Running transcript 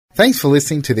Thanks for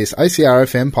listening to this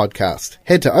OCRFM podcast.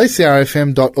 Head to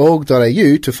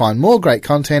ocrfm.org.au to find more great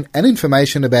content and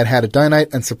information about how to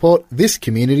donate and support this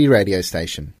community radio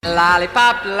station.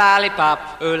 Lollipop,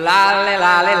 lollipop, ooh lolly,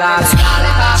 lolly, lolly.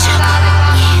 Lollipop,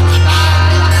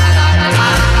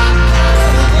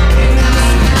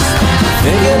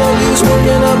 thinking of you's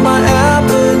working up my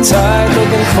appetite.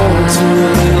 Looking forward to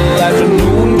a little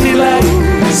afternoon delight.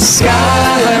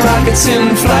 Skyline rockets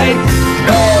in flight.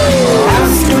 Oh,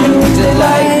 afternoon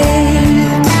delight.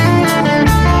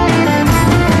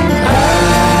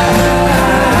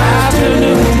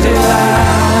 Afternoon delight.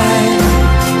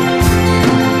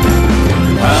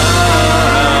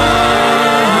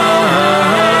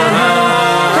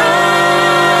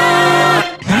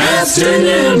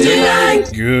 Afternoon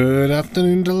delight. Good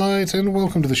afternoon, delight, and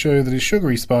welcome to the show that is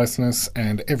sugary spiciness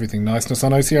and everything niceness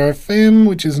on OCRFM,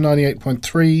 which is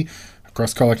 98.3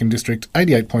 across Colac District,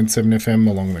 88.7 FM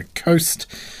along the coast,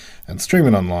 and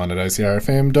streaming online at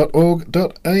ocrfm.org.au.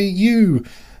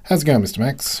 How's it going, Mr.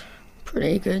 Max?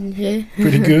 Pretty good, yeah.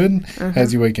 Pretty good?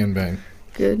 How's your weekend been?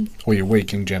 Good. Or your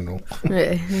week in general?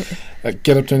 Yeah.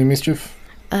 Get up to any mischief?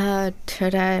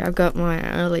 Today I got my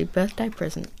early birthday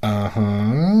present. What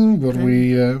do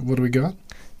we got?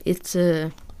 It's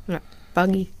a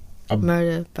buggy,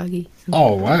 motor buggy.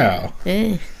 Oh, wow.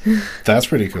 Yeah. That's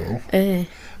pretty cool. Yeah.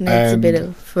 Needs a bit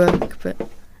of work, but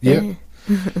yep.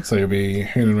 So you'll be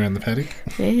hooning around the paddock?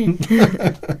 Yeah.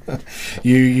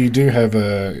 You do have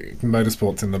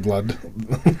motorsports in the blood.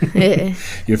 Yeah.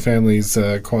 Your family's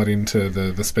quite into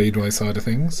the speedway side of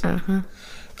things. Uh-huh.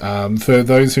 For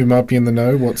those who might be in the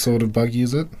know, what sort of buggy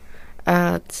is it?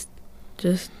 It's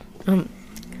just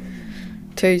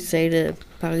two-seater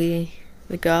buggy.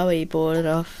 The guy he bought it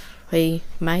off, he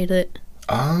made it.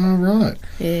 Ah, right.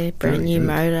 Yeah, brand new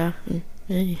motor.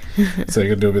 Yeah. So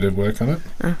you're going to do a bit of work on it?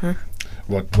 Uh-huh.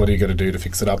 What are you going to do to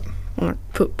fix it up?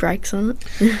 Put brakes on it.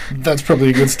 That's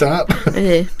probably a good start.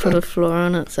 Yeah, put a floor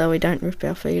on it so we don't rip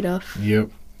our feet off. Yep.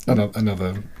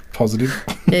 Another positive.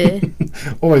 Yeah.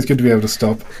 Always good to be able to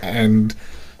stop and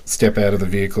step out of the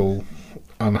vehicle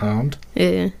unharmed.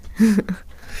 Yeah.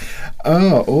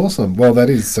 Oh, awesome. Well, that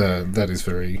is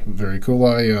very, very cool.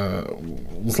 I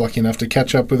was lucky enough to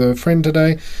catch up with a friend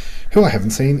today who I haven't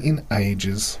seen in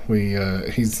ages.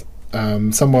 He's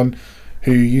someone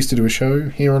who used to do a show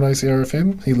here on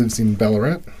OCRFM. He lives in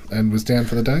Ballarat and was down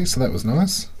for the day, so that was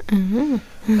nice.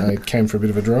 Came for a bit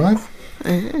of a drive.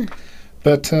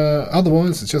 But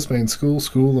otherwise, it's just been school,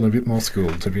 and a bit more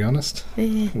school, to be honest.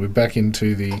 Yeah. We're back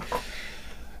into the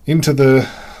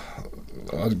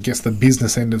I guess the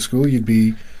business end of school. You'd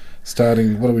be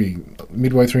starting, what are we,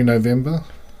 midway through November?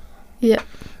 Yeah.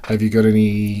 Have you got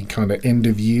any kind of end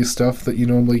of year stuff that you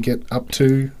normally get up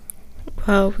to?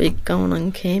 Well, we're going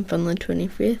on camp on the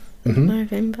 25th of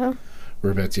November.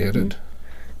 Whereabouts you headed?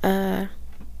 I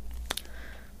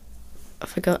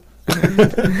forgot.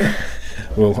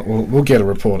 We'll get a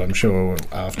report, I'm sure,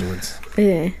 afterwards.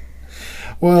 Yeah.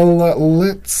 Well,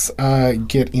 let's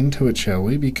get into it, shall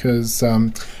we? Because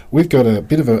we've got a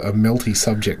bit of a melty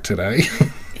subject today,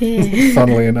 Yeah.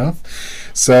 funnily enough.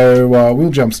 So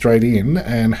we'll jump straight in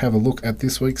and have a look at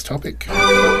this week's topic.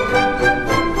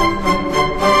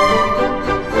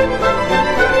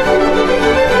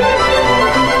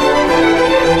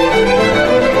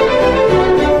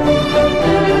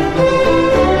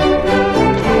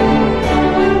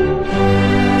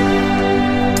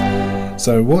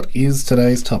 So what is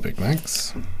today's topic,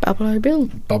 Max? Bubble-O Bill.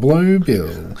 Bubble-O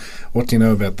Bill. What do you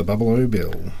know about the Bubble-O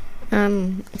Bill?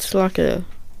 It's like a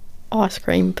ice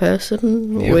cream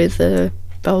person with a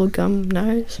bubblegum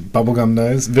nose. Bubblegum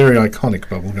nose. Very iconic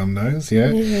bubblegum nose,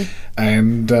 yeah. Yeah.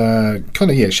 And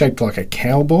kind of, shaped like a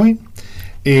cowboy.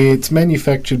 It's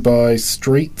manufactured by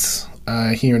Streets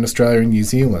here in Australia and New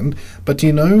Zealand. But do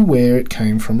you know where it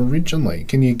came from originally?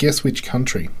 Can you guess which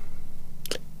country?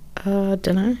 Don't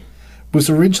know. Was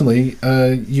originally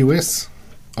US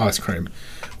ice cream,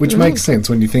 which makes sense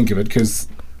when you think of it, because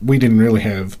we didn't really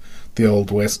have the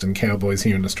old West and cowboys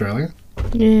here in Australia.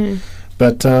 Yeah.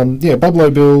 But Bubble-O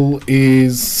Bill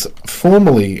is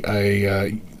formerly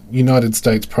a United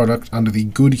States product under the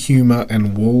Good Humour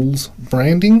and Walls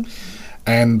branding,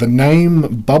 and the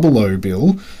name Bubble-O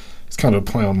Bill is kind of a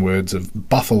play on words of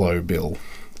Buffalo Bill,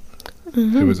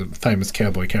 who was a famous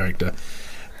cowboy character.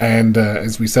 And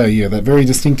as we say, that very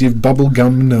distinctive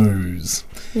bubblegum nose.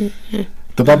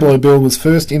 The Bubble-O Bill was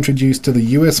first introduced to the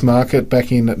US market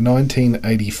back in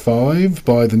 1985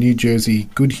 by the New Jersey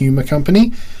Good Humour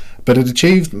Company, but it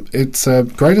achieved its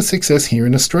greatest success here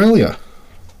in Australia.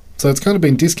 So it's kind of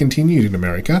been discontinued in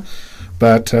America,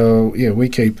 but we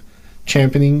keep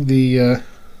championing the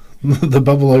the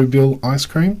Bubble Bill ice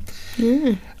cream.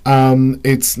 Yeah.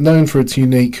 It's known for its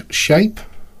unique shape,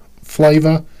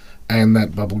 flavour, and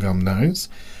that bubblegum nose.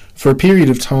 For a period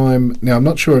of time, now I'm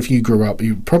not sure if you grew up,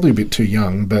 you're probably a bit too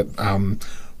young, but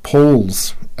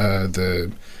Paul's,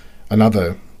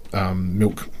 another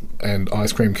milk and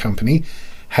ice cream company,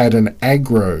 had an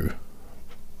Agro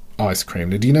ice cream.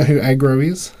 Now, do you know who Agro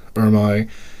is? Or am I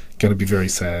going to be very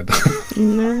sad?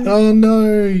 No. Oh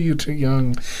no, you're too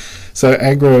young. So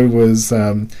Agro was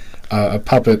a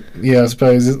puppet. Yeah, I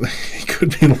suppose it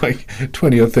could be like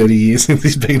 20 or 30 years since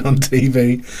he's been on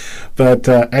TV. But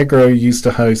Agro used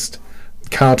to host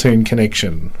Cartoon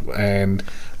Connection. And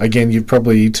again, you're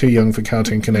probably too young for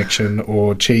Cartoon Connection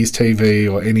or Cheese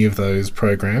TV or any of those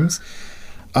programs.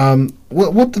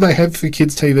 What do they have for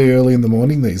kids' TV early in the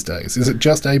morning these days? Is it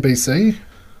just ABC?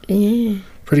 Yeah.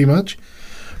 Pretty much?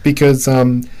 Because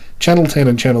Channel 10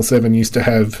 and Channel 7 used to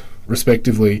have,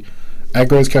 respectively,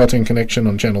 Agro's Cartoon Connection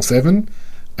on Channel 7,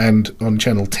 and on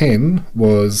Channel 10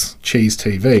 was Cheese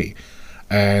TV.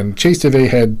 And Cheese TV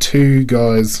had two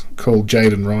guys called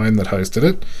Jade and Ryan that hosted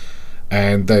it,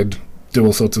 and they'd do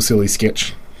all sorts of silly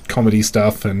sketch comedy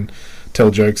stuff and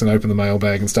tell jokes and open the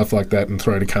mailbag and stuff like that and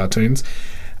throw to cartoons.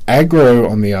 Agro,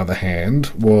 on the other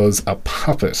hand, was a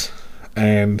puppet,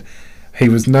 and he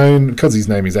was known, because his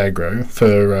name is Agro,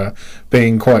 for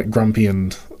being quite grumpy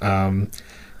and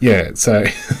so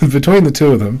between the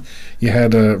two of them, you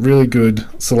had a really good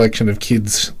selection of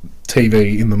kids'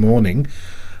 TV in the morning,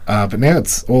 but now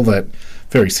it's all that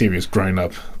very serious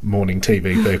grown-up morning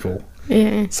TV people,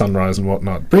 Yeah. Sunrise and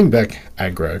whatnot. Bring back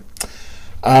Agro.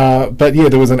 But yeah,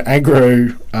 there was an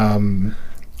Agro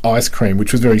ice cream,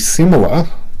 which was very similar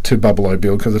to Bubble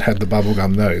Bill because it had the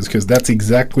bubblegum nose, because that's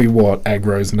exactly what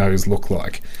Agro's nose looked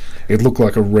like. It looked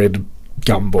like a red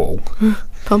gumball.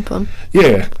 Pom-pom.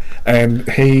 Yeah, and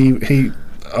he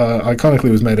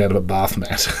iconically was made out of a bath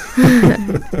mat.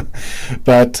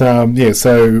 But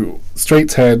so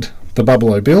Streets had the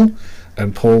Bubble Bill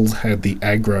and Paul's had the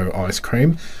Agro ice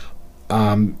cream.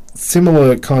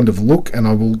 Similar kind of look, and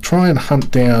I will try and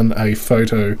hunt down a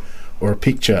photo or a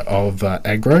picture of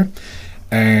Agro,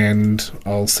 and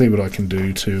I'll see what I can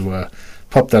do to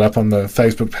pop that up on the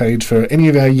Facebook page for any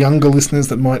of our younger listeners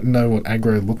that might know what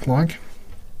Agro looked like.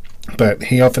 But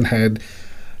he often had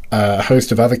a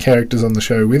host of other characters on the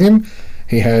show with him.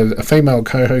 He had a female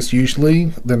co-host usually.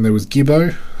 Then there was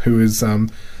Gibbo, who is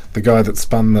the guy that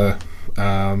spun the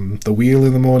wheel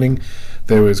in the morning.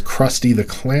 There was Krusty the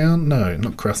Clown. No,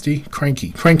 not Krusty.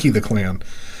 Cranky the Clown.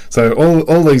 So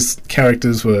all these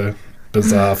characters were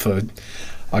bizarre for...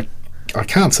 I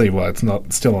can't see why it's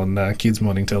not still on kids'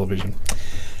 morning television.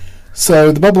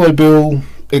 So the Bubble Bill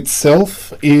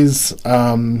itself is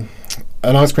an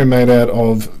ice cream made out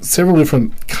of several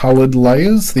different coloured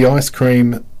layers. The ice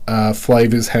cream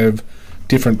flavours have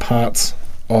different parts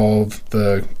of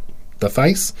the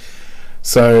face.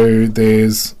 So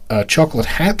there's a chocolate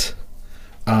hat,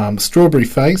 strawberry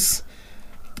face,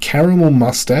 caramel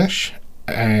mustache,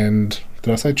 and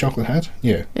did I say chocolate hat?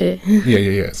 Yeah.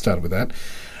 Yeah. Started with that.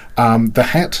 The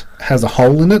hat has a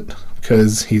hole in it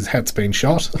because his hat's been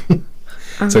shot,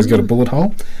 so he's got a bullet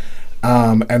hole.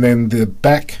 And then the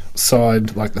back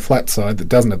side, like the flat side that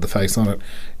doesn't have the face on it,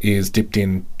 is dipped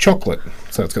in chocolate.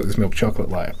 So it's got this milk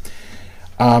chocolate layer.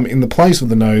 In the place of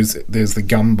the nose, there's the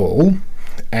gumball,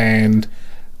 and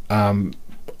on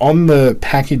the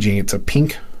packaging, it's a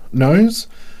pink nose,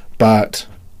 but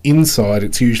inside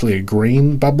it's usually a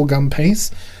green bubblegum piece.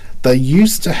 They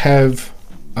used to have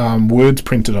words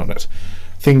printed on it.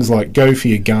 Things like "Go for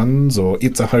your guns" or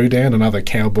 "It's a hoedown" and other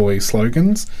cowboy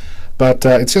slogans. But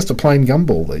it's just a plain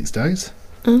gumball these days.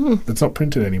 It's not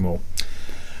printed anymore.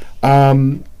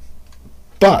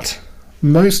 But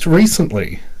most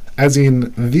recently, as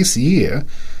in this year,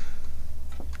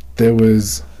 there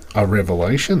was a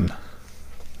revelation.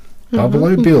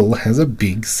 Bubble Bill has a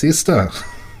big sister.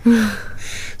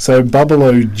 So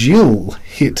Bubble Jill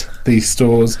hit these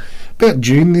stores about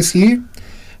June this year.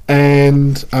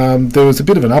 And there was a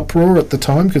bit of an uproar at the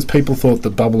time because people thought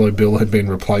that Bubble Bill had been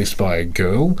replaced by a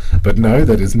girl. But no,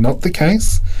 that is not the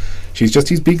case. She's just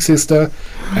his big sister,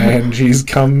 and she's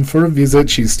come for a visit.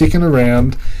 She's sticking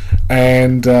around,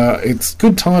 and it's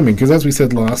good timing because, as we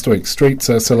said last week, Streets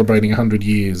are celebrating 100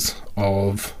 years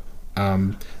of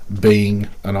being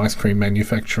an ice cream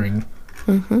manufacturing.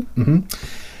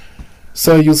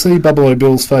 So you'll see Bubble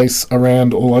Bill's face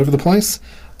around all over the place.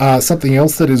 Something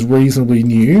else that is reasonably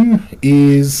new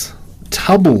is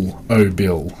Tubble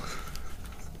Bill.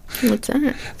 What's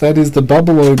that? That is the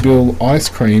Bubble Bill ice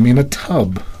cream in a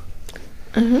tub.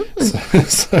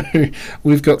 So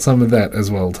we've got some of that as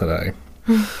well today.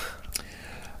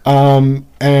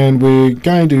 And we're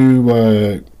going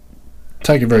to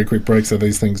take a very quick break so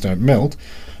these things don't melt.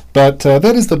 But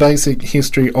that is the basic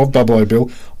history of Bubble Bill.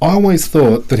 I always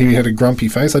thought that he had a grumpy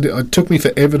face. It took me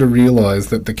forever to realise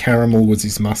that the caramel was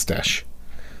his moustache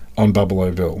on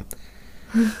Bubble Bill.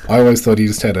 I always thought he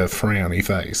just had a frowny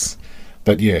face.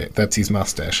 But yeah, that's his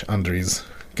moustache under his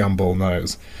gumball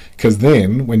nose. Because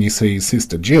then, when you see his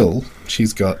sister Jill,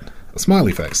 she's got a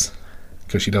smiley face.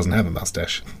 Because she doesn't have a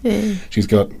moustache. Yeah. She's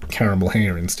got caramel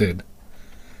hair instead.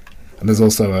 And there's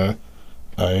also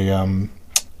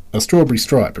a strawberry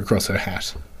stripe across her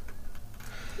hat.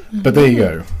 But there you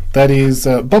go. That is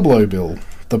Bubble Bill,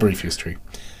 the brief history.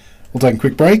 We'll take a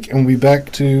quick break and we'll be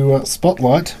back to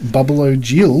Spotlight Bubble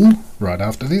Jill right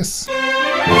after this.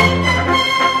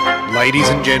 Ladies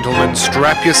and gentlemen,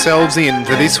 strap yourselves in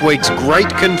for this week's great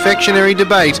confectionery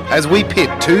debate as we pit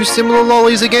two similar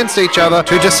lollies against each other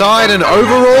to decide an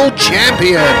overall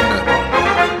champion.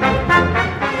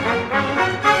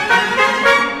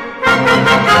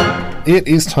 It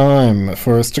is time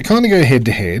for us to kind of go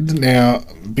head-to-head. Now,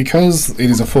 because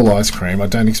it is a full ice cream, I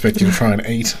don't expect you to try and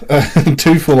eat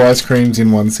two full ice creams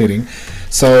in one sitting.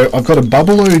 So I've got a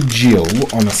Bubble Jill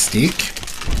on a stick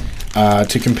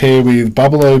to compare with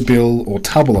Bubble Bill or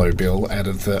Tubble Bill out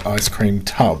of the ice cream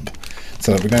tub.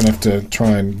 So that we don't have to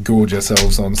try and gorge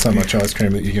ourselves on so much ice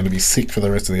cream that you're going to be sick for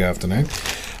the rest of the afternoon.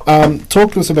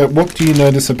 Talk to us about what do you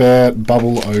notice about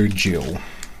Bubble Jill?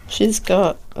 She's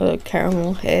got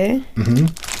caramel hair. Mm-hmm.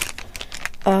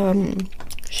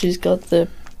 She's got the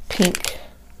pink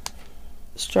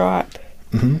stripe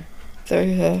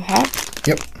through her hat.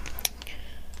 Yep.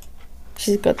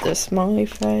 She's got the smiley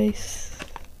face.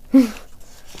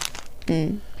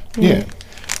 Yeah.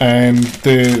 And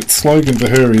the slogan for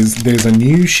her is, "There's a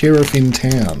new sheriff in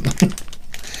town."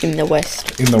 In the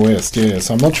West. In the West, yeah.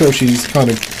 So I'm not sure if she's kind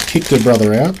of kicked her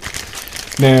brother out.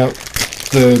 Now,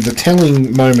 the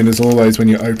telling moment is always when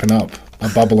you open up a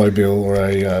Bubble Bill or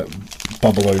a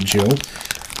Bubble Jill.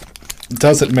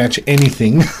 Does it match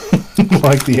anything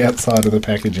like the outside of the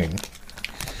packaging?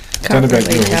 Don't know about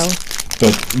really yours, tell.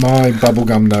 but my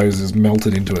bubblegum nose is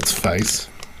melted into its face.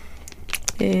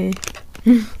 Yeah.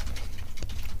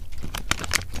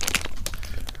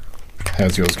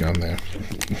 How's yours going there?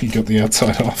 You got the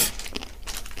outside off.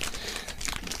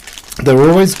 They're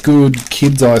always good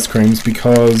kids' ice creams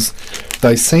because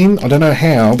they seem, I don't know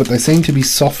how, but they seem to be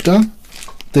softer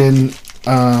than,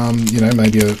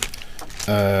 maybe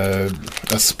a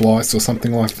splice or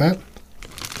something like that.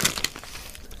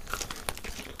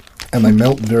 And they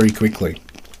melt very quickly.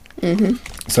 Mm-hmm.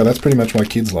 So that's pretty much why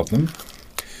kids love them.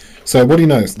 So what do you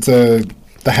know? The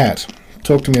hat.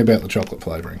 Talk to me about the chocolate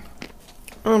flavouring.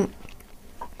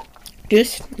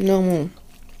 Just normal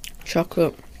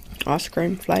chocolate ice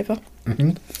cream flavour.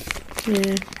 Mm-hmm.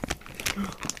 Yeah.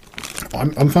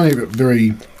 I'm finding it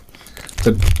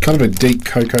the kind of a deep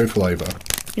cocoa flavour.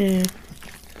 Yeah.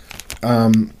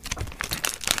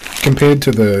 Compared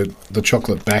to the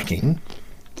chocolate backing,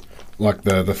 like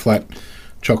the flat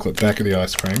chocolate back of the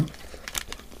ice cream,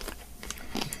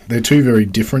 they're two very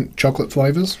different chocolate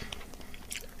flavours.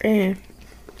 Yeah.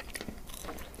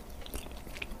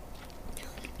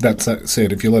 That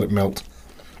said, if you let it melt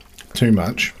too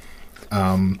much,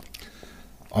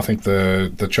 I think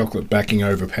the chocolate backing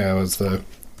overpowers the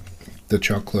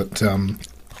chocolate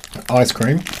ice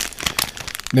cream.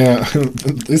 Now,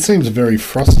 this seems very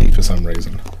frosty for some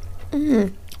reason.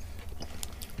 Mm.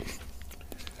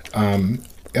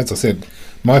 As I said,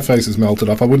 my face is melted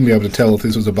off. I wouldn't be able to tell if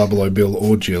this was a Bubble Bill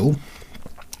or Jill,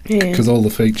 because all the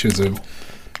features have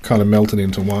kind of melted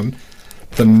into one.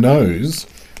 The nose,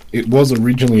 it was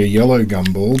originally a yellow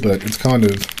gumball, but it's kind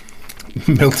of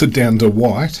melted down to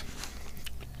white.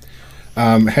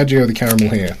 How'd you go with the caramel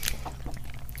hair?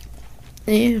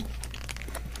 Yeah.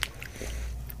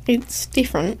 It's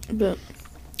different, but...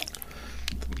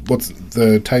 What's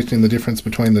the tasting the difference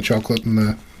between the chocolate and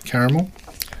the caramel?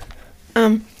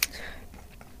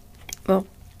 Well,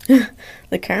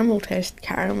 the caramel tastes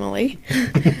caramelly,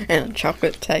 and the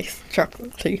chocolate tastes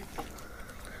chocolatey.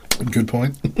 Good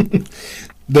point.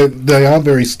 They are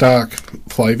very stark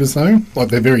flavours, though. Like,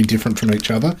 they're very different from each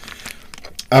other.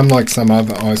 Unlike some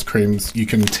other ice creams, you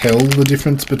can tell the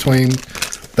difference between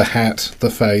the hat, the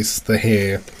face, the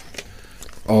hair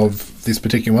of this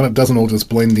particular one. It doesn't all just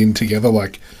blend in together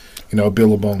like, a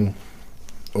Billabong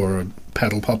or a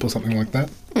Paddle Pop or something like that.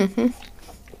 Mm-hmm.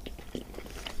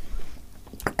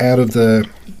 Out of the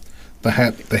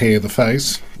hat, the hair, the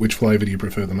face, which flavour do you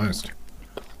prefer the most?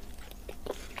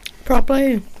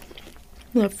 Probably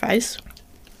the face.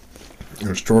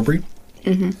 Or strawberry?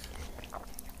 Mm-hmm.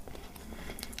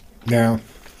 Now,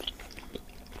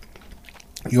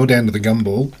 You're down to the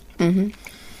gumball. Mm-hmm.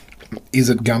 Is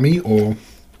it gummy or...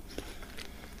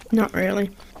 Not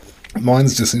really.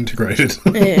 Mine's disintegrated.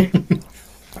 Yeah.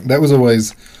 That was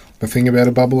always the thing about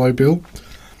a Bubble O Bill.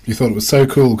 You thought it was so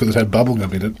cool because it had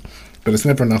bubblegum in it, but it's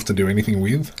never enough to do anything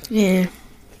with. Yeah.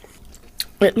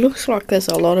 It looks like there's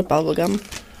a lot of bubblegum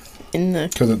in the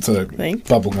Because it's a thing.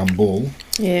 bubblegum ball.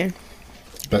 Yeah.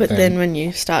 But, But then when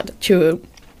you start to chew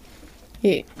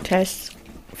it, it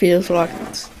feels like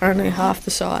it's only half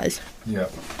the size. Yeah.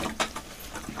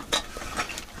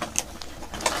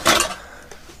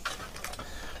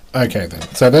 Okay then.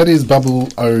 So that is Bubble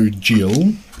O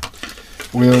Jill.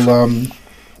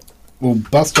 We'll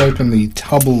bust open the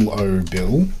Tubble O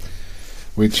Bill,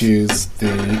 which is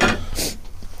the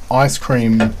ice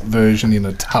cream version in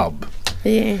a tub.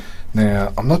 Yeah.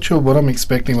 Now, I'm not sure what I'm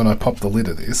expecting when I pop the lid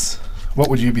of this. What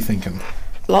would you be thinking?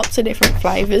 Lots of different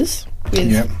flavours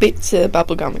with Yep. bits of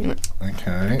bubblegum in it.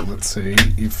 Okay, let's see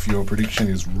if your prediction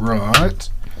is right.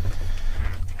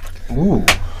 Ooh.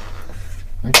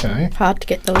 Okay. Hard to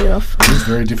get the lid off. It's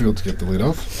very difficult to get the lid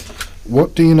off.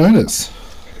 What do you notice?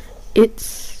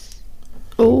 It's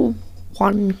all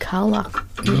one colour,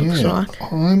 looks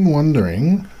like. I'm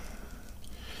wondering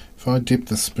if I dip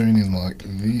the spoon in like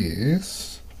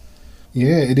this.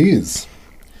 Yeah, it is.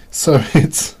 So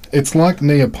it's like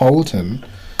Neapolitan,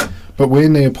 but where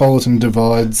Neapolitan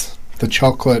divides the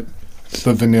chocolate,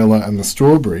 the vanilla and the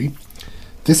strawberry,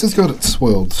 this has got it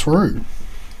swirled through.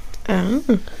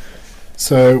 Oh.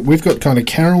 So we've got kind of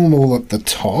caramel at the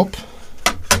top,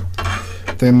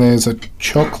 then there's a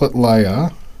chocolate layer,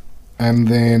 and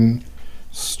then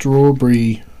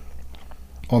strawberry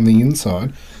on the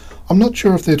inside. I'm not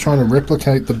sure if they're trying to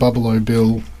replicate the Bubble O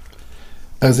Bill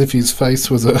as if his face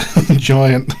was a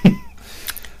giant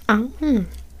Oh.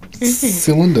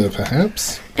 cylinder,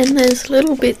 perhaps. And there's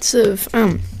little bits of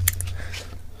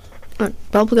like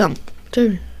bubblegum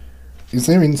too. Is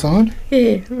there inside?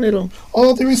 Yeah, little.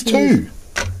 Oh, there is too.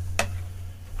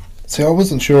 See, I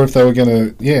wasn't sure if they were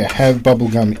going to, have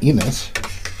bubblegum in it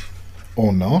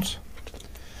or not.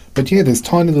 But yeah, there's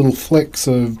tiny little flecks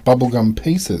of bubblegum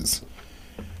pieces.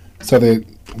 So they're,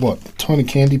 tiny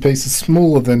candy pieces,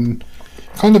 smaller than,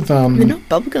 kind of, They're not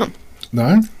bubblegum.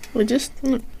 No? They're just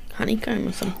honeycomb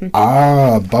or something.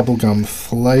 Bubblegum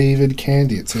flavoured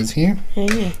candy, it says here.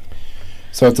 Yeah.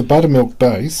 So it's a buttermilk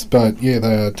base, but yeah,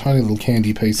 they are tiny little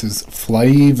candy pieces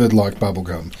flavoured like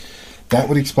bubblegum. That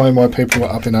would explain why people were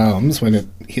up in arms when it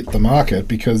hit the market,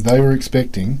 because they were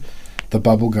expecting the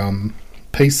bubblegum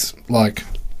piece like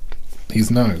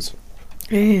his nose.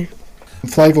 Yeah.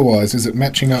 Flavour-wise, is it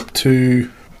matching up to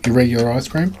your regular ice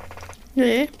cream?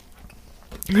 Yeah.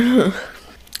 I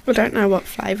don't know what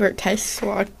flavour it tastes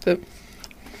like, but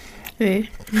yeah.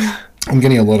 I'm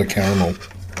getting a lot of caramel,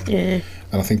 Yeah.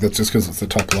 and I think that's just because it's the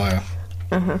top layer.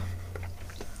 Uh-huh.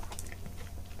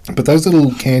 But those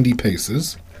little candy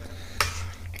pieces,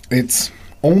 it's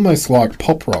almost like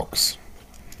Pop Rocks.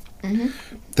 Mm-hmm.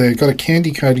 They've got a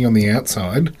candy coating on the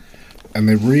outside, and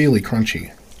they're really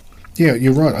crunchy. Yeah,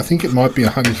 you're right. I think it might be a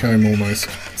honeycomb almost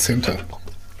centre.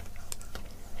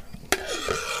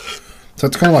 So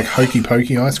it's kind of like hokey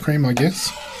pokey ice cream, I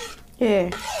guess.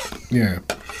 Yeah. Yeah.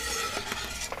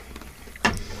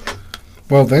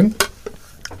 Well then,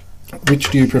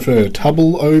 which do you prefer,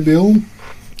 Tubble O Bill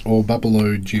or Bubble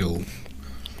O Jill?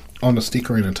 On a stick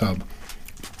or in a tub?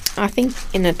 I think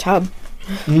in a tub.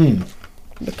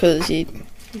 Because you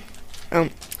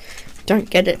don't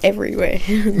get it everywhere.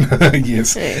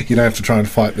 Yes, Yeah. you don't have to try and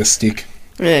fight the stick.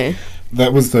 Yeah.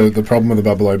 That was the problem with the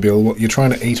Bubble O Bill. You're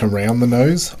trying to eat around the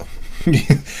nose.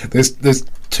 There's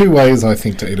two ways, I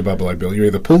think, to eat a Bubble O Bill. You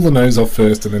either pull the nose off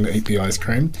first and then eat the ice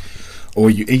cream, or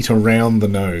you eat around the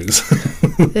nose.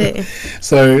 Yeah.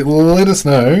 So let us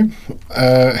know,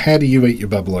 how do you eat your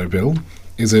Bubble O Bill?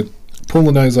 Is it pull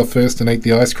the nose off first and eat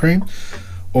the ice cream,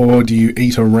 or do you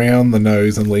eat around the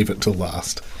nose and leave it till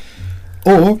last?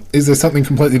 Or is there something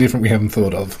completely different we haven't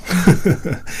thought of?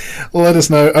 Let us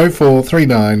know,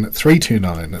 0439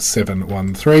 329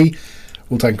 713.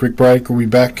 We'll take a quick break. We'll be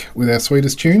back with our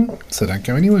sweetest tune, so don't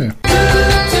go anywhere.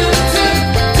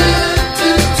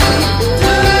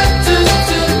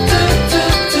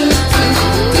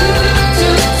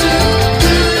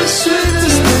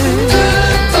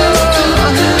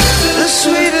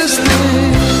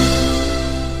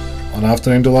 On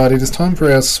Afternoon Delight, it is time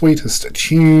for our sweetest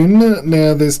tune.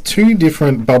 Now, there's two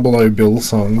different Bubble O Bill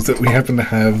songs that we happen to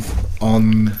have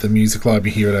on the music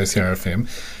library here at OCR FM,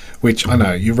 which I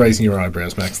know, you're raising your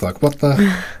eyebrows, Max, like, what the?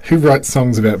 Who writes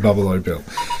songs about Bubble O Bill?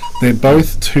 They're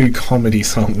both two comedy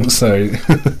songs, so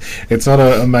it's not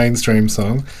a mainstream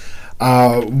song.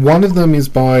 One of them is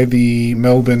by the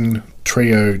Melbourne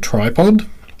trio Tripod,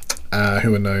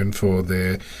 who are known for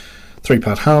their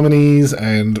 3-part harmonies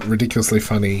and ridiculously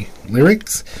funny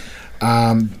lyrics.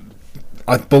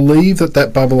 I believe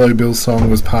that Buffalo Bill song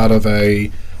was part of a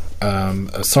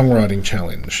songwriting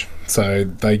challenge. So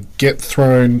they get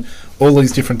thrown all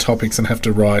these different topics and have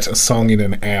to write a song in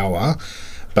an hour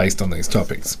based on these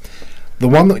topics. The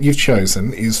one that you've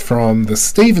chosen is from the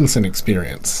Stevenson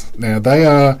Experience. Now, they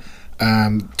are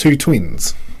two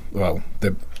twins. Well,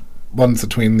 one's a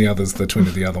twin, the other's the twin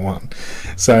of the other one.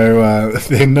 So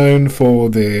they're known for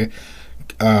their,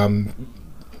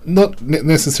 not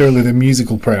necessarily their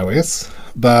musical prowess,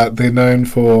 but they're known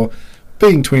for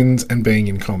being twins and being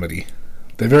in comedy.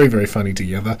 They're very, very funny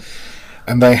together.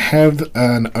 And they have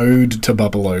an ode to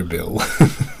Buffalo Bill,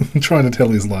 trying to tell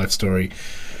his life story.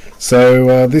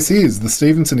 So this is the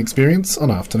Stevenson Experience on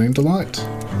Afternoon Delight.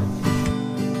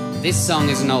 This song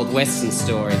is an old Western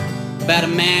story about a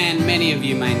man many of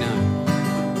you may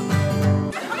know.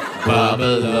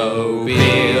 Buffalo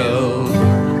Bill.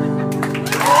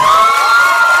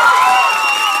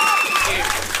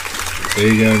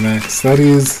 There you go, Max. That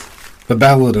is the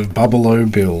Ballad of Buffalo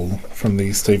Bill from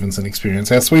the Stevenson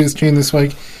Experience. Our sweetest tune this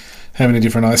week. How many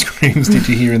different ice creams did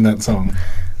you hear in that song?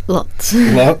 Lots.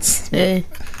 Lots? Yeah.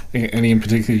 Any in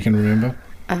particular you can remember?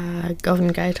 Golden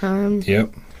Gate Home.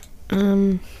 Yep.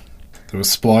 There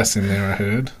was Splice in there, I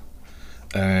heard.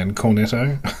 And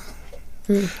Cornetto.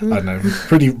 I don't know.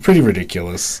 Pretty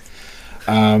ridiculous.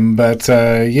 But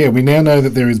we now know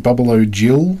that there is Buffalo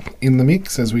Jill in the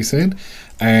mix, as we said.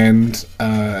 And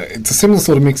it's a similar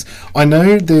sort of mix. I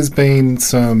know there's been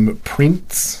some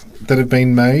prints that have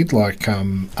been made, like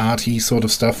arty sort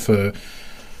of stuff for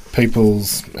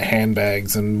people's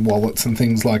handbags and wallets and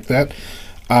things like that.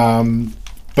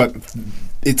 But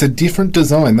it's a different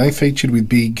design. They featured with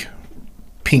big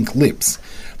pink lips.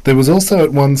 There was also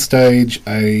at one stage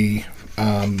a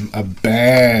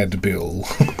bad Bill.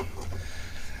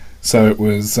 So it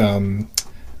was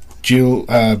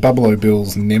Buffalo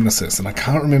Bill's nemesis, and I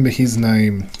can't remember his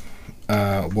name,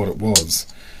 what it was.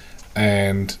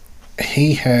 And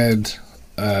he had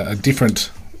a different,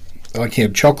 like he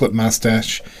had chocolate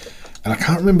mustache, and I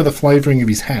can't remember the flavouring of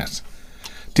his hat.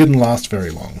 Didn't last very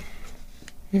long.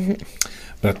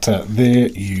 But there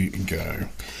you go.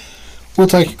 We'll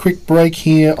take a quick break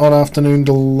here on Afternoon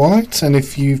Delight, and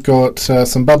if you've got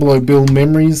some Buffalo Bill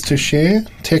memories to share,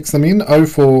 text them in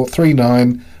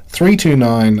 0439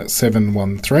 329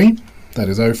 713. That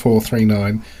is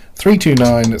 0439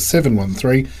 329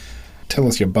 713. Tell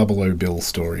us your Buffalo Bill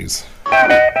stories.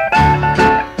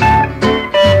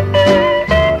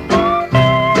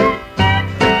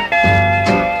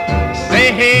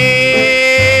 Say,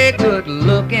 hey, good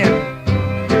looking,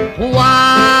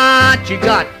 what you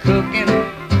got cooking?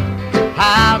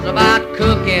 How's about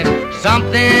cooking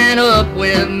something up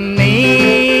with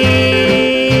me?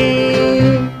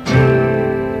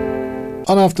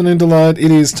 On Afternoon Delight,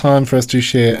 it is time for us to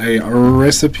share a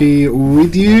recipe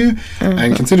with you.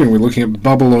 And considering we're looking at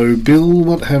Buffalo Bill,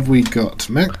 what have we got,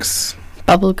 Max?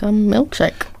 Bubblegum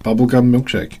milkshake. Bubblegum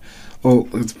milkshake. Well,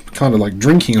 it's kind of like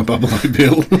drinking a Buffalo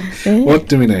Bill. Yeah. What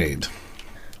do we need?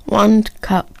 1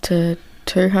 cup to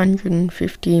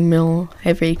 250ml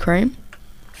heavy cream.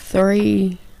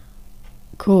 3/4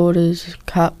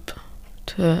 cup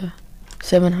to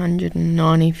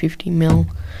 750ml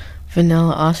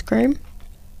vanilla ice cream.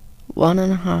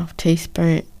 1.5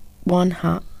 teaspoon,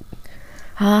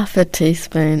 half a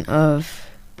teaspoon of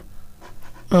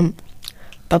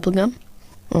bubblegum,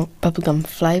 or bubblegum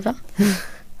flavour.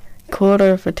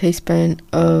 1/4 teaspoon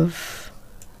of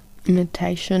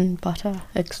imitation butter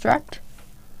extract.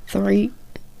 3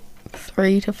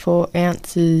 to 4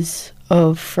 ounces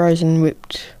of frozen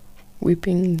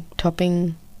whipping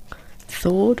topping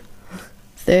thawed.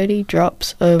 30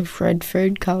 drops of red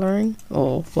food colouring,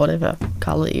 or whatever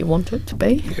colour you want it to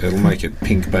be. Yeah, it'll make it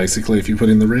pink, basically, if you put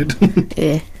in the red.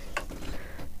 Yeah.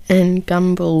 And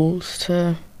gumballs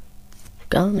to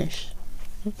garnish.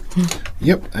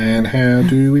 Yep, and how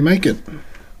do we make it?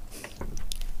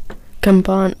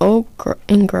 Combine all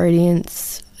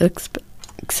ingredients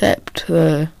except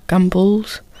the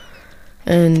gumballs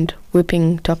and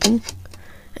whipping topping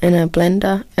in a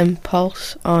blender and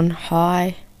pulse on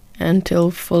high until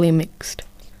fully mixed.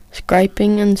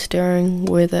 Scraping and stirring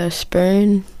with a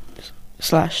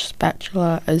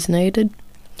spoon/spatula as needed.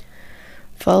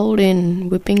 Fold in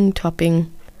whipping topping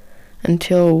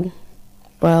until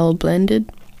well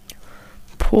blended.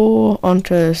 Pour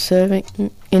into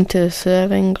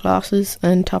serving glasses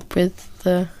and top with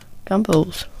the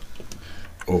gumballs.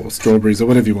 or strawberries or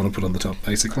whatever you want to put on the top,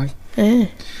 basically. Yeah.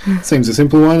 Seems a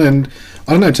simple one, and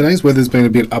I don't know, today's weather's been a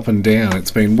bit up and down.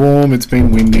 It's been warm, it's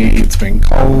been windy, it's been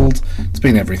cold, it's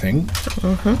been everything.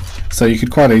 So you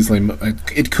could quite easily,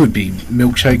 it could be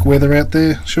milkshake weather out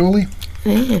there, surely.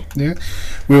 Yeah.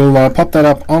 We'll pop that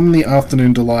up on the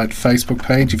Afternoon Delight Facebook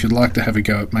page if you'd like to have a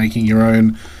go at making your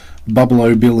own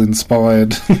Buffalo Bill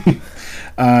inspired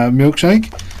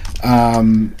milkshake.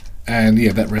 And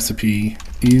yeah, that recipe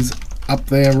is up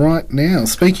there right now.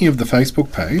 Speaking of the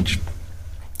Facebook page,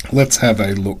 let's have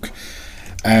a look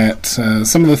at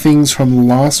some of the things from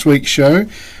last week's show.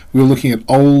 We were looking at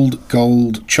Old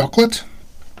Gold chocolate.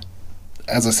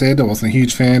 As I said, I wasn't a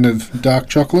huge fan of dark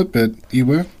chocolate, but you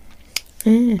were.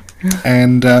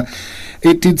 And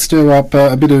it did stir up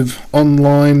a bit of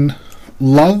online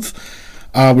love.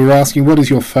 We were asking, what is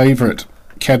your favourite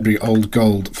Cadbury Old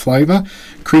Gold flavour?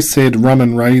 Chris said rum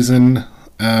and raisin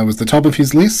was the top of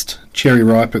his list, cherry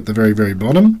ripe at the very, very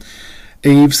bottom.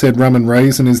 Eve said rum and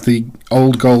raisin is the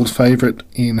Old Gold favourite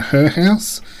in her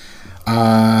house.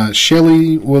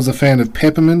 Shelley was a fan of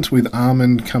peppermint, with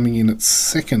almond coming in at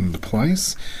second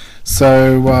place.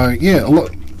 So yeah,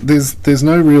 there's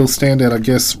no real standout. I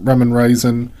guess rum and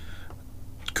raisin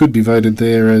could be voted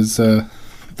there as the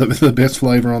best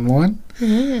flavour online.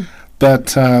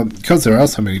 But because there are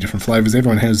so many different flavours,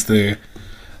 everyone has their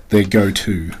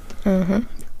go-to.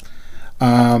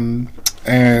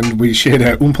 And we shared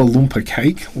our Oompa Loompa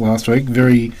cake last week,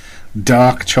 very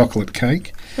dark chocolate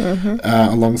cake,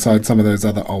 alongside some of those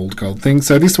other Old Gold things.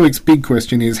 So this week's big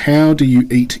question is, how do you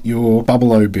eat your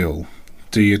Bubble-O Bill?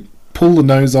 Do you pull the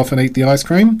nose off and eat the ice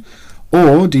cream?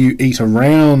 Or do you eat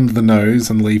around the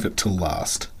nose and leave it till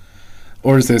last?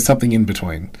 Or is there something in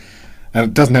between? And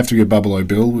it doesn't have to be a Bubble-O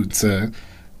Bill. It's a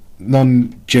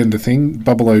non-gender thing.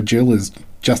 Bubble-O Jill is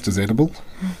just as edible.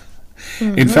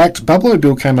 In fact, Bubble-O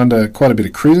Bill came under quite a bit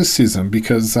of criticism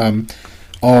because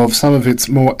of some of its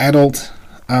more adult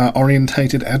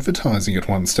orientated advertising at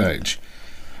one stage.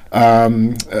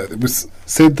 It was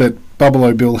said that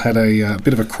Bubble-O Bill had a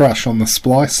bit of a crush on the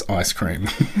Splice ice cream.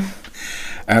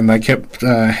 And they kept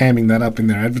hamming that up in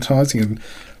their advertising and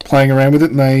playing around with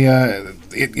it, and they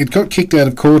it got kicked out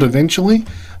of court eventually.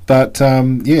 But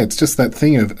yeah, it's just that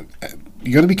thing of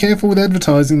you got to be careful with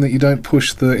advertising that you don't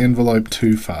push the envelope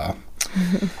too far.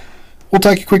 We'll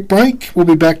take a quick break. We'll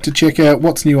be back to check out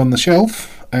what's new on the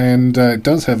shelf, and it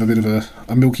does have a bit of a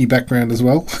milky background as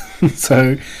well.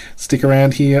 So stick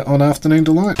around here on Afternoon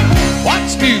Delight.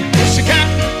 What's new, pussycat?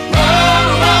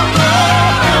 Whoa, whoa,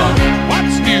 whoa.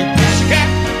 What's new, pussycat?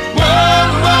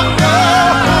 Whoa, whoa,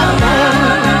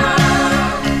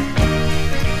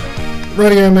 whoa.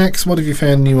 Radio Max, what have you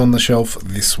found new on the shelf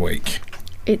this week?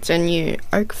 It's a new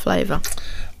oak flavour.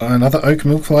 Another oat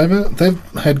milk flavour. They've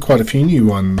had quite a few new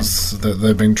ones that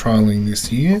they've been trialling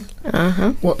this year.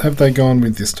 What have they gone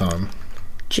with this time?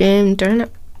 Jam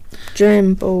donut.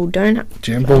 Jam ball donut.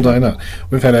 Jam ball donut.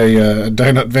 We've had a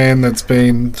donut van that's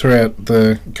been throughout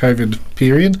the COVID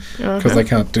period because they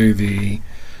can't do the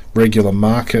regular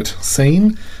market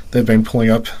scene. They've been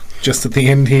pulling up just at the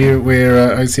end here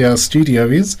where OCR's studio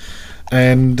is,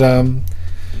 and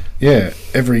yeah,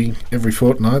 every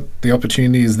fortnight the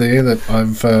opportunity is there that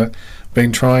I've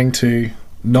been trying to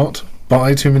not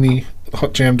buy too many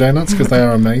hot jam donuts because they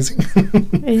are amazing.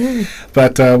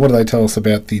 But what do they tell us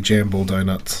about the jam ball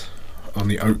donuts on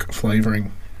the oak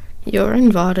flavouring? You're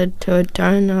invited to a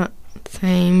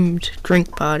donut-themed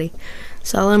drink party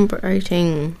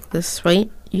celebrating the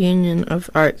sweet union of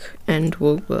Oak and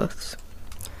Woolworths.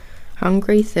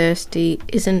 Hungry Thirsty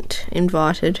isn't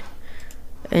invited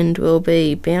and will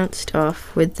be bounced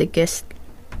off with the guest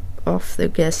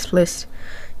list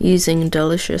using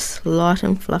delicious, light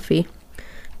and fluffy,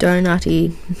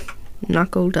 donutty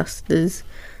knuckle dusters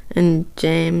and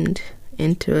jammed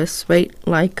into a sweet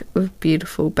lake of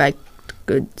beautiful baked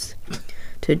goods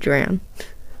to drown.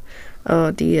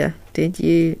 Oh dear, did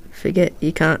you forget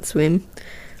you can't swim?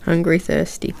 Hungry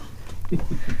Thirsty.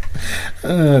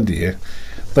 Oh dear.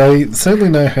 They certainly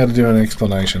know how to do an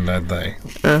explanation, don't they?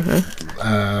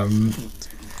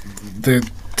 Their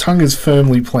tongue is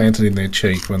firmly planted in their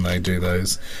cheek when they do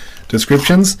those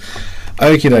descriptions.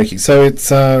 Okie dokie. So it's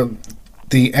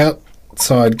the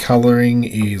outside colouring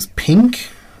is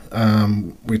pink,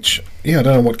 which, yeah, I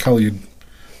don't know what colour you'd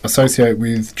associate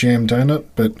with jam donut,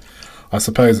 but I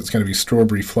suppose it's going to be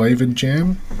strawberry flavoured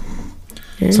jam.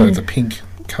 So the pink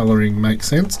colouring makes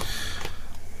sense.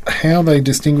 How they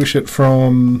distinguish it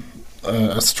from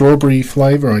a strawberry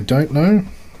flavour, I don't know.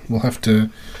 We'll have to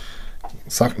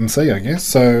suck and see, I guess.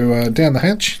 So down the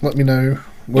hatch, let me know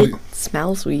what It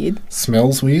smells weird.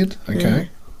 Smells weird? Okay.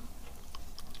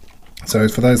 So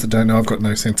for those that don't know, I've got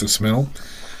no sense of smell.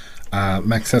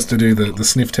 Max has to do the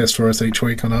sniff test for us each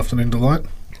week on Afternoon Delight.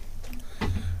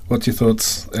 What's your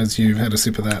thoughts as you've had a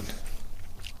sip of that?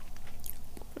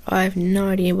 I have no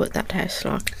idea what that tastes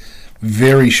like.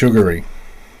 Very sugary.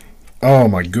 Oh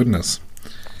my goodness.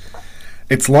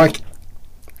 It's like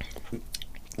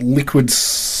liquid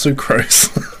sucrose.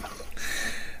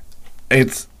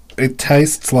 It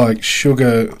tastes like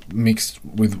sugar mixed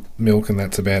with milk, and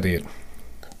that's about it.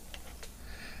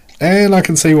 And I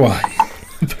can see why.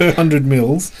 Per 100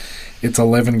 mils, it's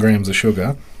 11 grams of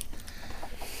sugar.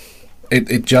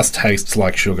 It just tastes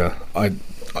like sugar.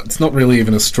 It's not really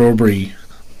even a strawberry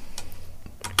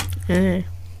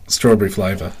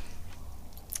flavour.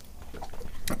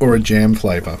 Or a jam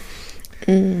flavour.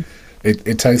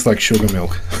 It tastes like sugar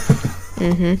milk.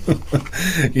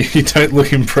 You don't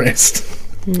look impressed.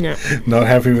 No. Not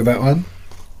happy with that one?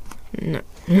 No.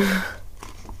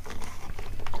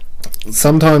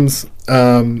 Sometimes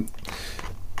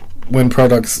when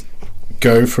products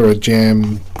go for a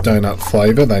jam donut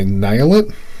flavour, they nail it.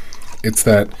 It's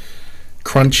that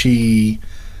crunchy,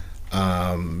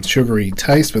 sugary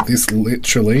taste, but this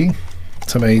literally,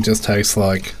 to me, just tastes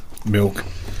like milk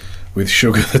with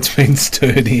sugar that's been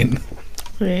stirred in.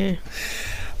 Yeah.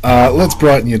 Let's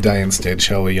brighten your day instead,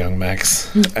 shall we, young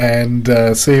Max? And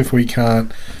see if we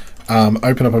can't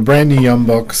open up a brand new Yum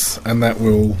box, and that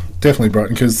will definitely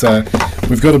brighten, because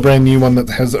we've got a brand new one that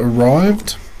has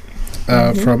arrived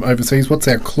from overseas. What's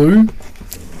our clue?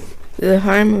 The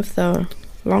home of the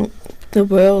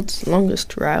world's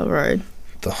longest railroad.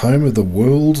 The home of the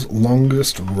world's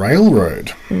longest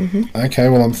railroad. Okay,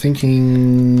 well, I'm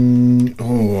thinking...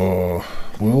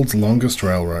 world's longest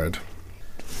railroad.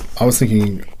 I was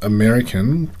thinking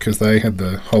American, because they had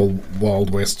the whole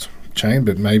Wild West chain,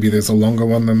 but maybe there's a longer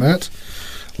one than that.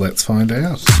 Let's find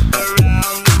out.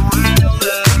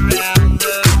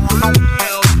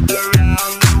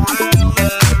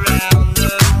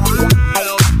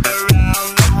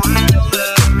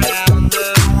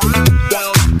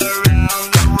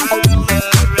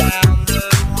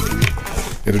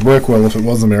 It'd work well if it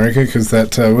was America, because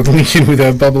that would link in with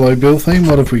our Bubble O Bill theme.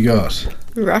 What have we got?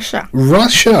 Russia.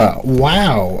 Russia!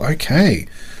 Wow, okay.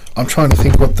 I'm trying to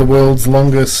think what the world's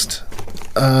longest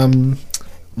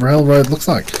railroad looks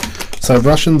like. So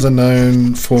Russians are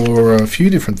known for a few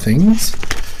different things.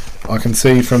 I can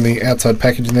see from the outside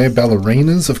packaging there,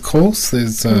 ballerinas, of course.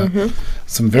 There's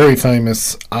some very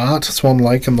famous art, Swan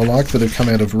Lake and the like, that have come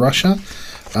out of Russia.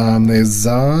 There's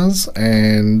Tsars,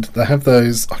 and they have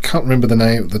those, I can't remember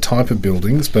the type of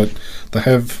buildings, but they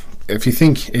have, if you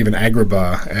think even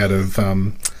Agrabah out of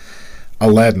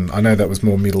Aladdin, I know that was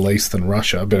more Middle East than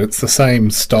Russia, but it's the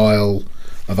same style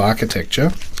of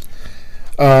architecture.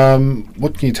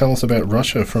 What can you tell us about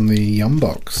Russia from the Yum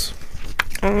box?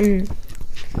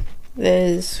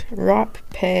 There's ripe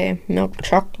pear milk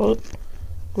chocolate,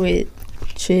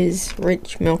 which is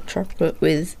rich milk chocolate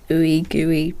with ooey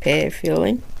gooey pear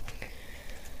filling.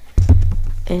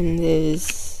 And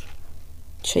there's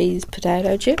cheese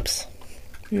potato chips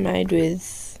made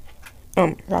with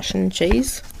Russian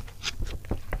cheese.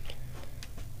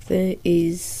 There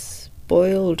is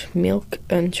boiled milk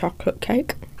and chocolate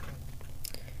cake,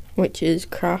 which is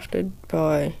crafted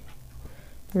by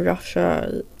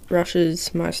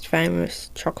Russia's most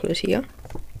famous chocolatier.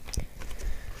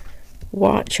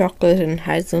 White chocolate and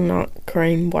hazelnut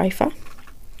cream wafer,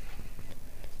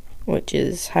 which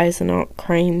is hazelnut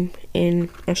cream in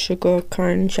a sugar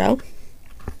cone shell.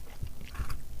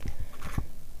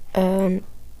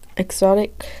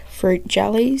 Exotic fruit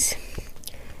jellies,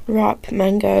 ripe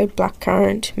mango,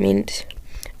 blackcurrant, mint,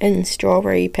 and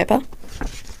strawberry pepper.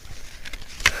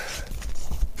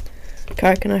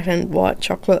 Coconut and white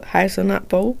chocolate hazelnut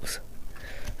balls,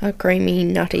 a creamy,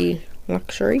 nutty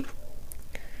luxury.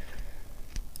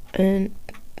 And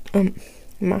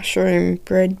mushroom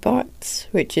bread bites,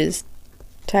 which is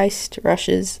Taste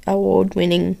Russia's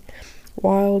award-winning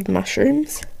wild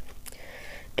mushrooms.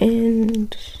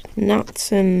 And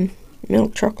nuts and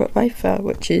milk chocolate wafer,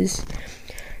 which is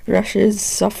Russia's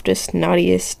softest,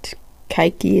 nuttiest,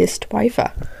 cakiest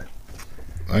wafer.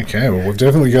 Okay, well, we've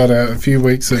definitely got a few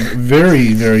weeks of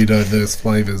very, very diverse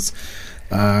flavours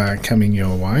coming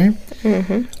your way.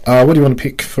 What do you want to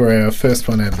pick for our first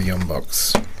one out of the Yum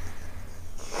box?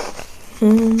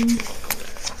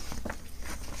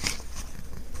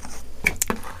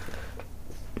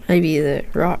 Maybe the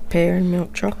ripe pear and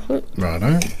milk chocolate.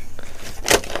 Righto.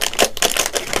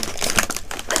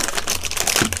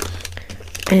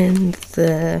 And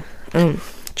the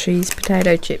cheese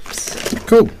potato chips.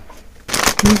 Cool.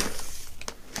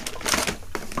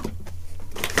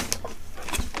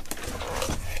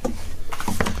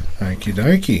 Okie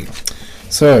dokie.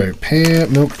 So, pear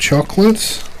milk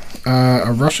chocolate,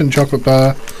 a Russian chocolate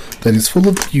bar that is full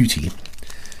of beauty.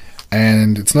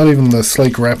 And it's not even the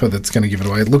sleek wrapper that's going to give it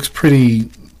away. It looks pretty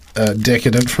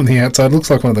decadent from the outside. It looks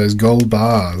like one of those gold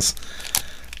bars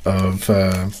of,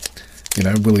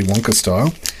 Willy Wonka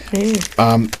style.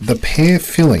 The pear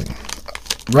filling.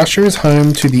 Russia is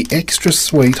home to the extra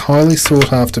sweet, highly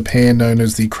sought after pear known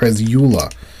as the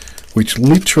krasula, which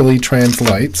literally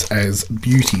translates as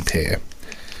beauty pear.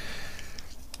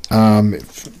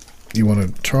 If you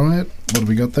want to try it, what have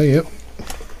we got there? Yep.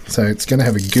 So it's going to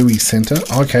have a gooey centre.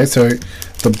 Okay, so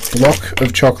the block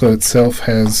of chocolate itself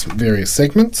has various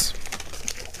segments,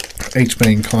 each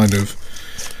being kind of,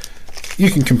 you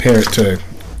can compare it to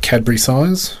Cadbury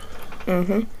size.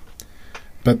 Mm-hmm.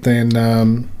 But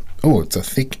then, it's a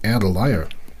thick outer layer.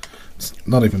 It's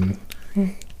not even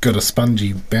got a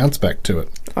spongy bounce back to it.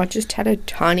 I just had a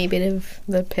tiny bit of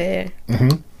the pear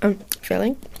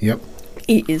filling. Yep.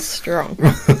 It is strong.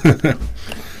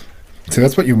 So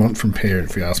that's what you want from pear,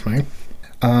 if you ask me.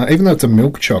 Even though it's a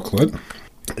milk chocolate,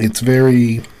 it's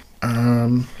very...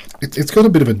 it's got a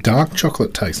bit of a dark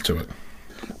chocolate taste to it.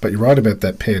 But you're right about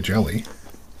that pear jelly.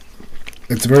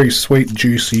 It's very sweet,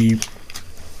 juicy,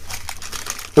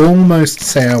 almost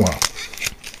sour.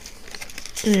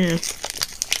 Yeah.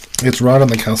 It's right on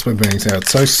the cusp of being sour.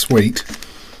 It's so sweet,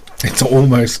 it's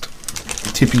almost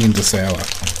tipping into sour.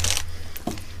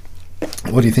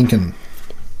 What are you thinking?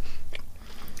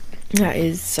 That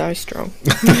is so strong.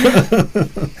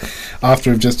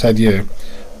 After you've just had your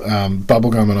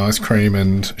bubblegum and ice cream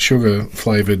and sugar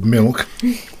flavoured milk,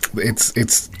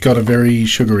 it's got a very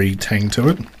sugary tang to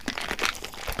it.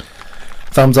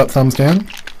 Thumbs up, thumbs down?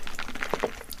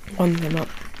 One them up.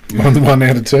 1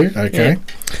 out of 2? Okay.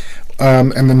 Yeah.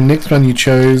 And the next one you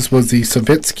chose was the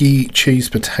Sovietsky cheese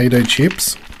potato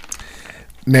chips.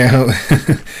 Now,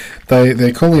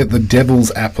 they're calling it the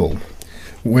devil's apple.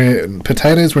 Where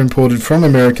potatoes were imported from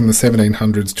America in the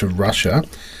 1700s to Russia,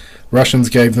 Russians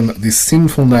gave them this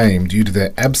sinful name due to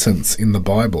their absence in the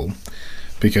Bible.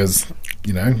 Because,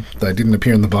 they didn't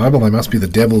appear in the Bible, they must be the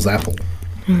devil's apple.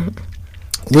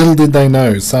 Little did they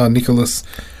know, Tsar Nicholas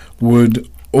would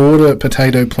order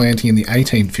potato planting in the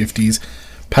 1850s,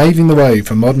 paving the way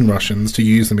for modern Russians to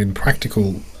use them in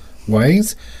practical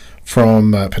ways,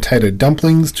 from potato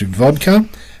dumplings to vodka,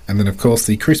 and then, of course,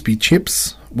 the crispy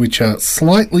chips, which are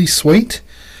slightly sweet,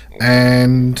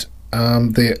 and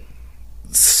they're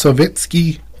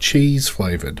Sovietsky cheese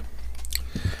flavoured.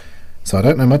 So I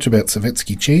don't know much about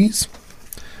Sovietsky cheese,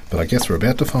 but I guess we're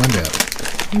about to find out.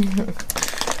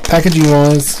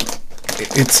 Packaging-wise,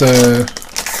 it's a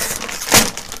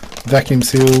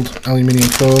vacuum-sealed aluminium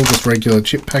foil, just regular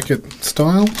chip packet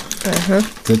style.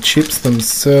 The chips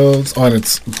themselves, and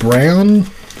it's brown.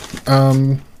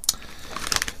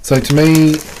 So to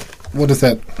me, what does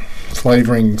that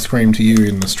flavouring scream to you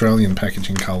in Australian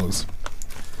packaging colours?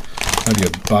 Maybe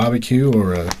a barbecue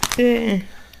or a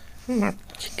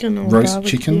chicken or roast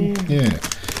barbecue. Chicken? Yeah.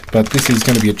 But this is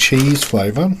going to be a cheese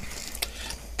flavour.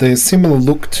 They're similar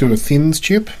look to a Thins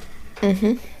chip.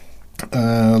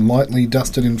 Lightly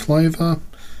dusted in flavour.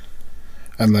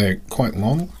 And they're quite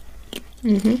long.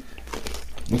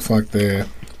 Looks like they're...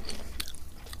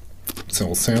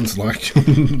 So it sounds like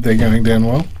they're going down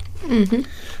well.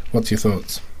 What's your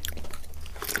thoughts?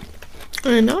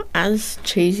 They're not as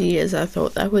cheesy as I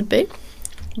thought they would be.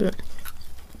 But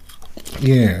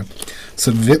Yeah.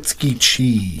 Sovietsky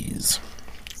cheese.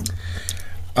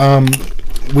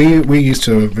 We're used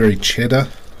to a very cheddar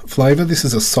flavour. This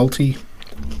is a salty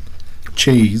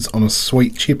cheese on a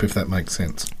sweet chip, if that makes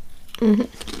sense.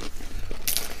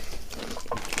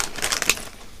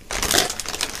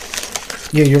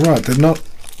 Yeah, you're right. They're not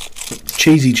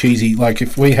cheesy. Like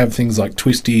if we have things like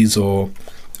Twisties or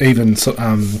even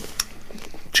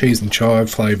cheese and chive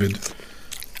flavoured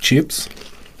chips,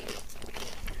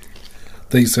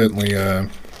 these certainly are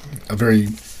a very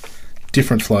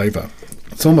different flavour.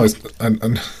 It's almost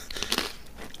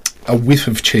a whiff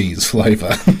of cheese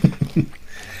flavour.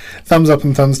 Thumbs up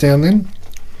and thumbs down then?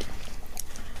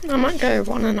 I might go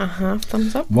 1.5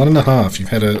 thumbs up. 1.5. You've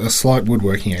had a slight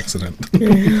woodworking accident.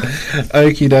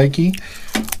 Okie dokie.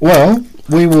 Well,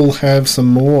 we will have some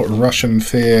more Russian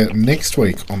fare next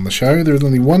week on the show. There is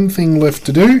only one thing left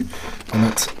to do, and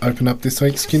that's open up this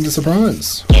week's Kinder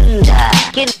Surprise. Kinder,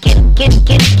 Kinder,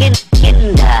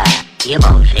 you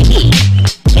won't eat.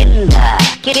 Kinder,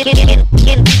 Kinder,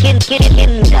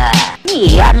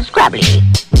 me I'm Scrabbly.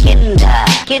 Kinder,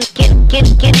 Kinder,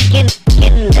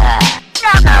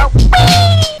 Choco,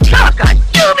 wee, Choco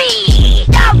Doobie,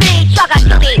 Doobie, Choco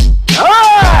Doobie,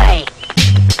 oi!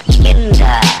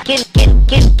 Kinder,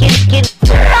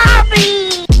 Scrabbly.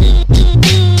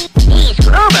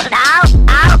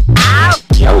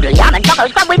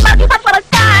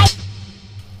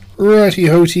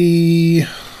 Righty-hotty.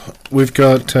 We've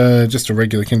got just a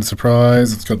regular Kinder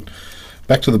Surprise. It's got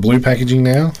back to the blue packaging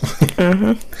now.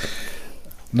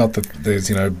 Not that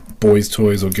there's, boys'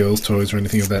 toys or girls' toys or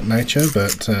anything of that nature,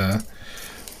 but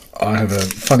I have a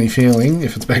funny feeling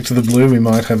if it's back to the blue, we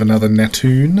might have another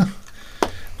Natoon,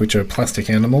 which are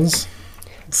plastic animals.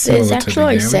 There's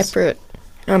actually separate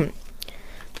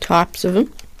types of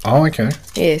them. Oh, okay.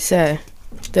 Yeah, so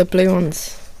the blue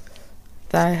ones,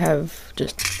 they have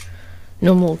just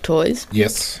normal toys.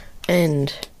 Yes.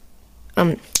 And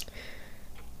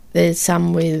there's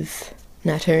some with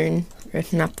Natoon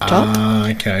written up the top. Ah,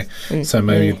 okay. So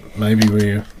maybe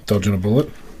we're dodging a bullet.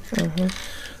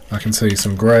 I can see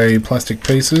some grey plastic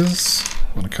pieces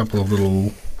and a couple of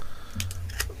little...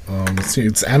 see,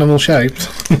 it's animal shaped.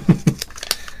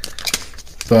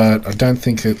 But I don't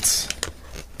think it's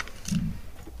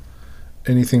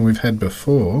anything we've had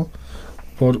before.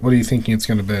 What are you thinking it's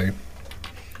going to be?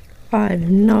 I have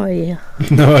no idea.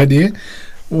 No idea?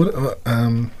 What?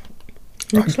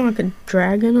 Looks like a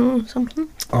dragon or something.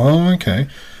 Oh, okay.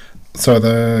 So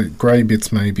the grey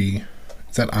bits maybe...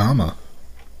 Is that armour?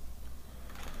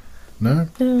 No?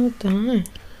 I don't know.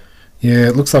 Yeah,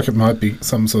 it looks like it might be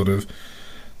some sort of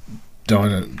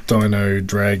dino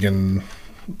dragon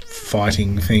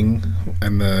fighting thing,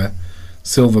 and the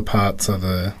silver parts are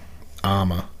the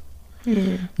armour.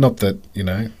 Not that,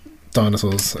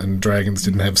 dinosaurs and dragons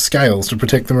didn't have scales to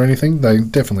protect them or anything. They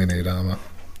definitely need armour.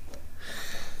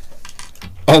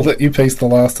 I'll let you piece the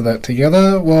last of that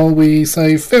together while we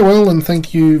say farewell, and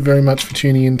thank you very much for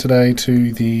tuning in today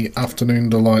to the Afternoon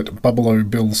Delight Bubble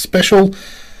Bill special.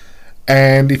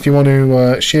 And if you want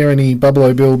to share any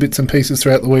Bubble Bill bits and pieces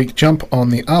throughout the week, jump on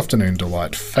the Afternoon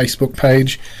Delight Facebook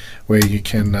page where you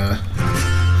can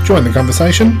join the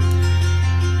conversation.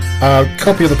 A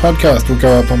copy of the podcast will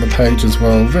go up on the page as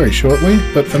well very shortly,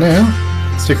 but for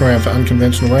now, stick around for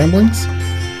Unconventional Ramblings.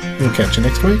 We'll catch you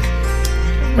next week.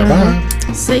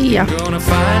 Bye-bye. See ya. Gonna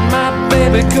find my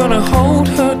baby, gonna hold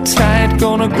her tight,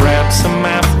 gonna grab some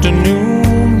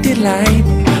afternoon delight.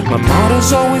 My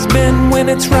motto's always been when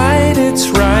it's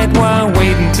right, why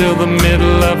wait until the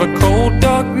middle of a cold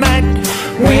dark night,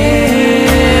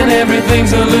 when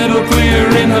everything's a little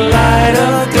clearer in the light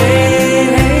of day.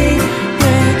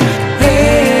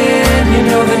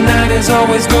 And the night is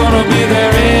always gonna be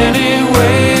there anyway.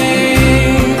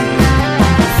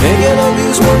 Thinking of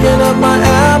you's working up my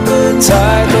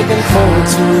appetite, looking forward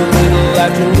to a little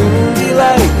afternoon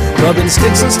delight. Rubbing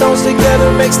sticks and stones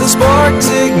together makes the sparks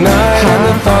ignite, and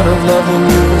the thought of loving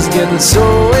you is getting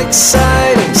so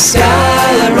exciting.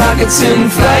 Sky like rockets in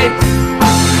flight,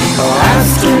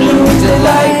 afternoon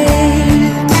delight.